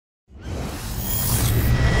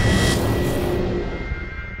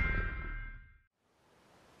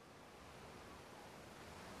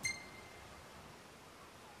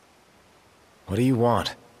What do you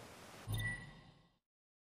want?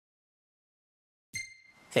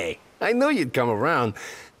 Hey, I knew you'd come around.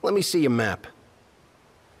 Let me see your map.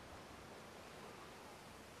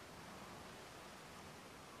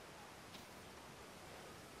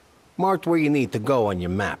 Marked where you need to go on your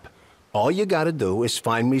map. All you gotta do is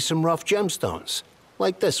find me some rough gemstones,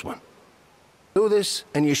 like this one. Do this,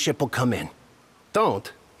 and your ship will come in.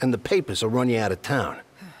 Don't, and the papers will run you out of town.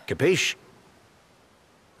 Capiche?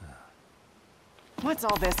 What's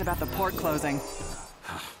all this about the port closing?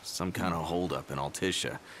 Some kind of holdup in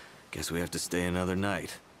Altissia. Guess we have to stay another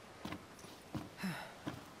night.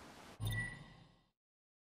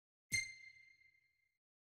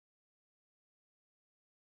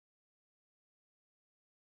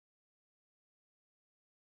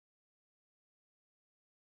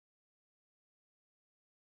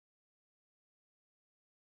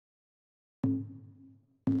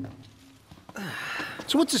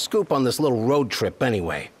 So what's the scoop on this little road trip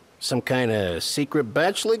anyway? Some kind of secret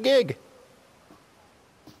bachelor gig?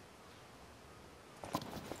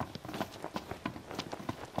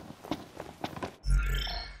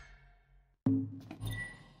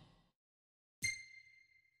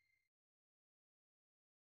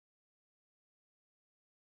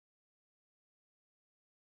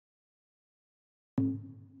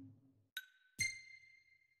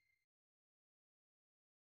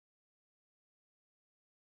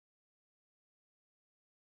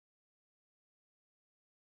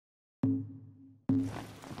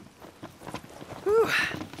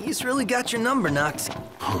 He's really got your number, Noctis.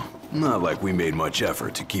 Not like we made much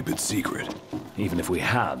effort to keep it secret. Even if we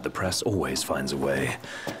had, the press always finds a way.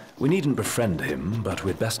 We needn't befriend him, but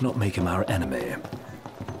we'd best not make him our enemy.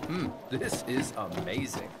 This is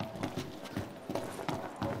amazing.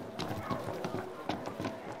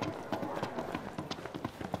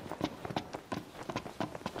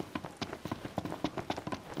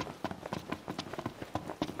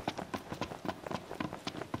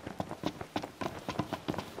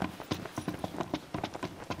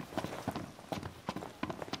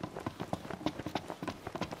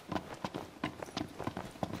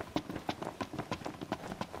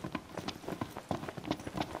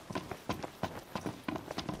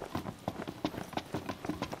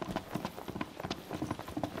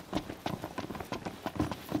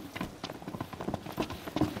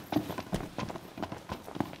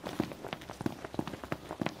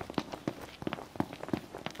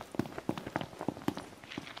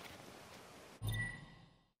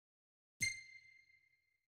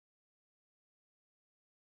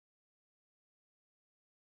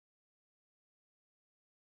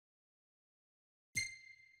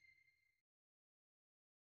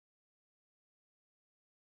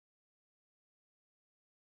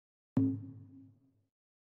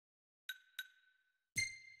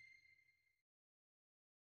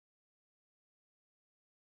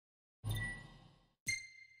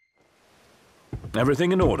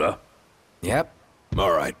 Everything in order? Yep.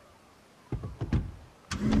 All right.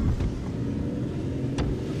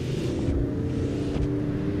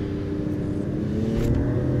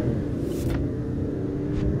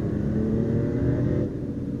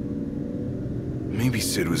 Maybe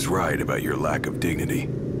Sid was right about your lack of dignity.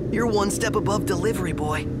 You're one step above delivery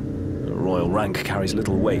boy. The royal rank carries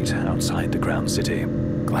little weight outside the Crown City.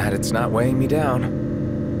 Glad it's not weighing me down.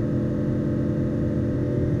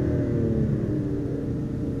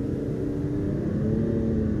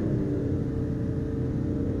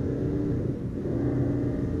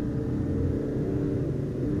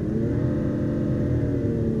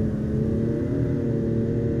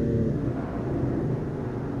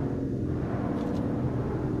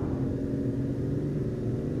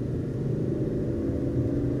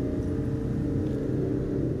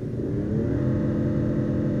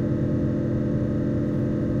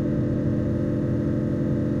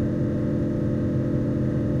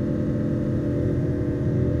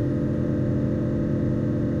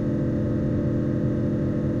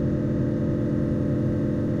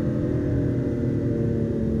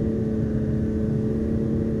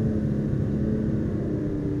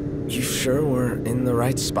 You sure we're in the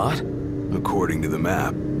right spot? According to the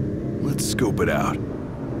map. Let's scope it out.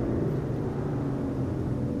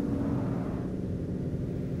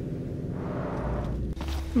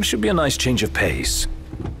 Should be a nice change of pace.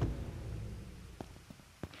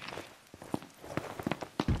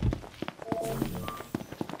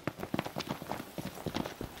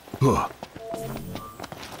 Huh.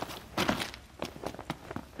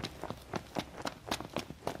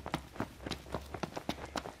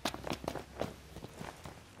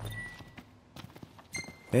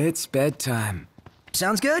 It's bedtime.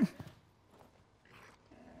 Sounds good.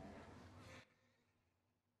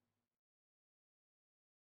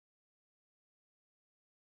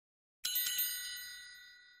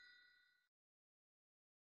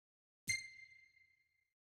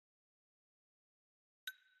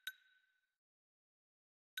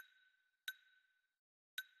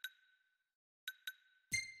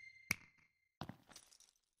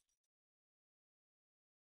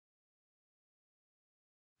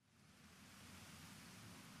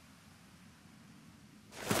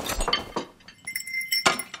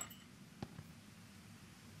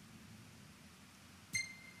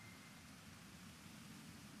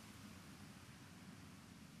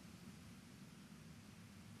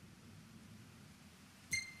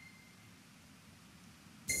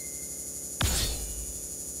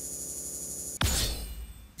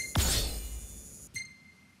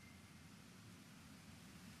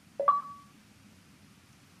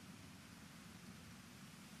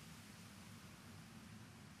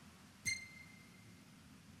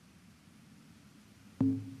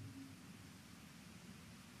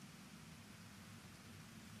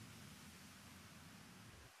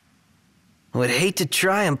 Would hate to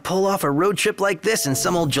try and pull off a road trip like this in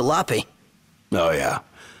some old jalopy. Oh yeah,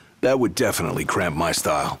 that would definitely cramp my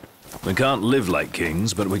style. We can't live like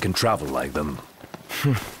kings, but we can travel like them.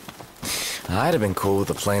 I'd have been cool with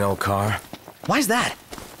a plain old car. Why's that?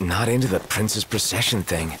 Not into the prince's procession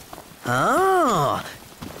thing. Oh,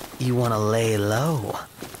 you want to lay low.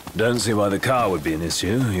 Don't see why the car would be an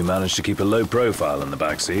issue. You managed to keep a low profile in the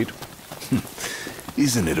backseat.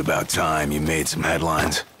 Isn't it about time you made some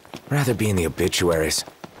headlines? Rather be in the obituaries.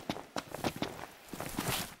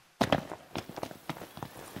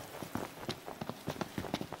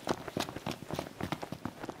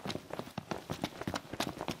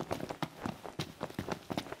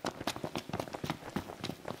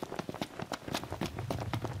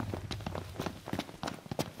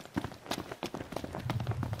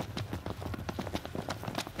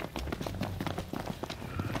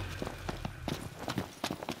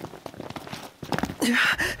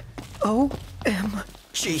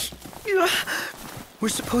 OMG. We're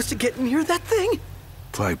supposed to get near that thing?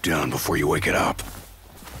 Pipe down before you wake it up.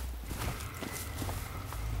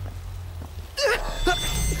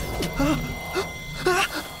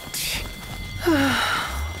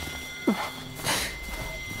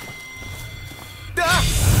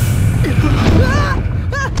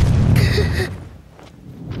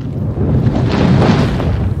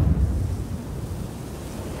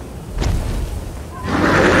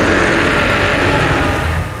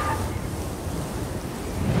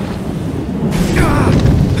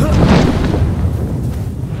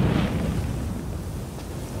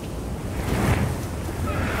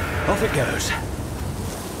 Off it goes.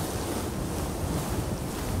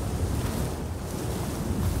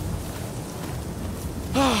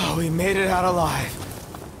 Oh, we made it out alive.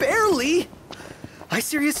 Barely! I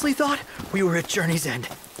seriously thought we were at Journey's End.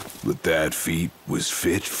 But that feat was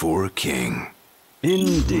fit for a king.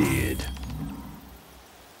 Indeed.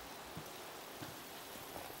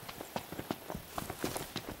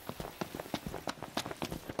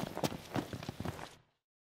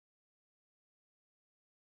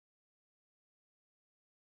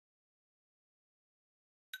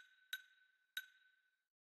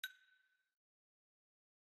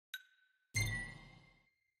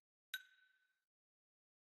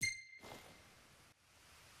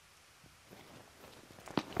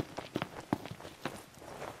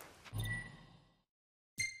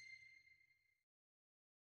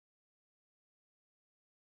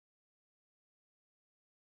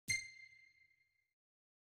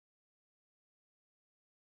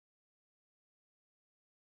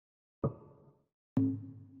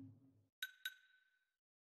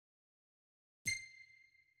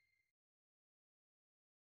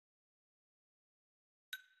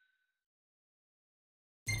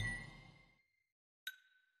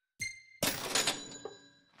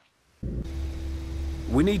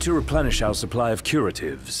 We need to replenish our supply of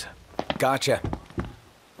curatives. Gotcha.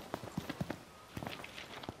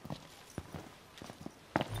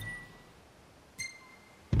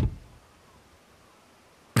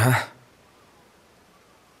 Huh?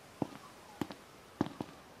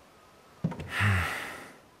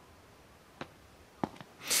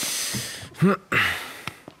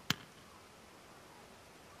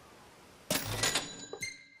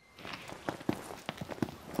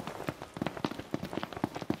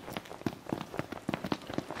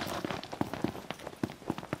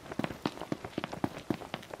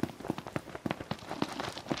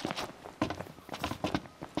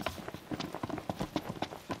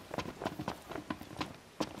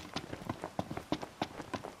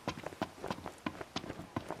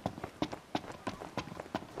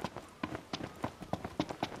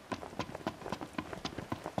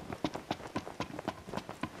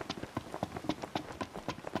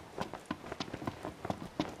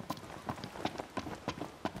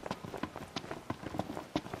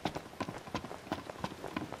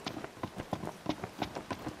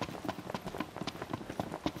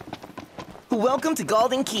 Welcome to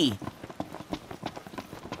Golden Key.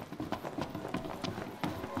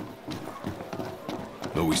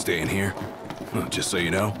 Are we staying here? Just so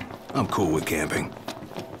you know, I'm cool with camping.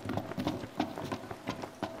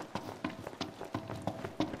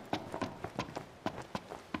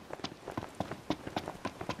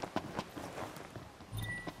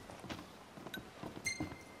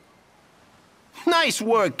 Nice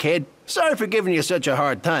work, kid. Sorry for giving you such a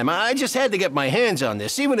hard time. I just had to get my hands on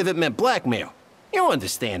this, even if it meant blackmail. You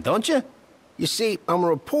understand, don't you? You see, I'm a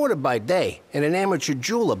reporter by day and an amateur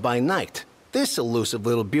jeweler by night. This elusive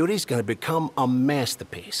little beauty's gonna become a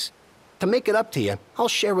masterpiece. To make it up to you, I'll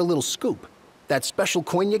share a little scoop. That special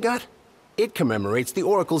coin you got? It commemorates the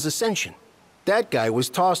Oracle's ascension. That guy was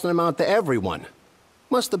tossing them out to everyone.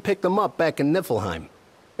 Must have picked them up back in Niflheim.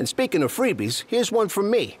 And speaking of freebies, here's one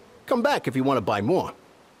from me. Come back if you want to buy more.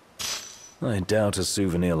 I doubt a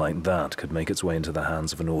souvenir like that could make its way into the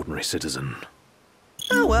hands of an ordinary citizen.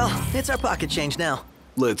 Oh well, it's our pocket change now.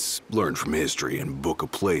 Let's learn from history and book a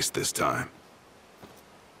place this time.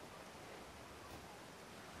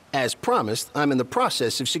 As promised, I'm in the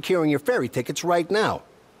process of securing your ferry tickets right now.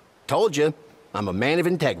 Told you, I'm a man of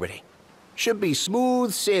integrity. Should be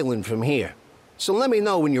smooth sailing from here. So let me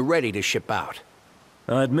know when you're ready to ship out.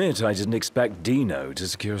 I admit I didn't expect Dino to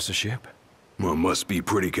secure us a ship. Well, must be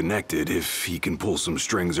pretty connected if he can pull some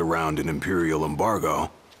strings around an Imperial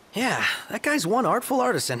embargo. Yeah, that guy's one artful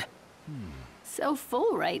artisan. So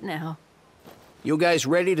full right now. You guys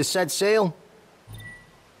ready to set sail?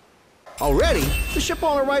 Already? The ship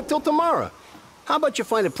won't arrive till tomorrow. How about you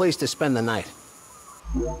find a place to spend the night?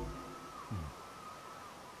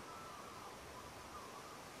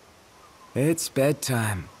 It's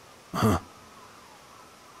bedtime. Huh.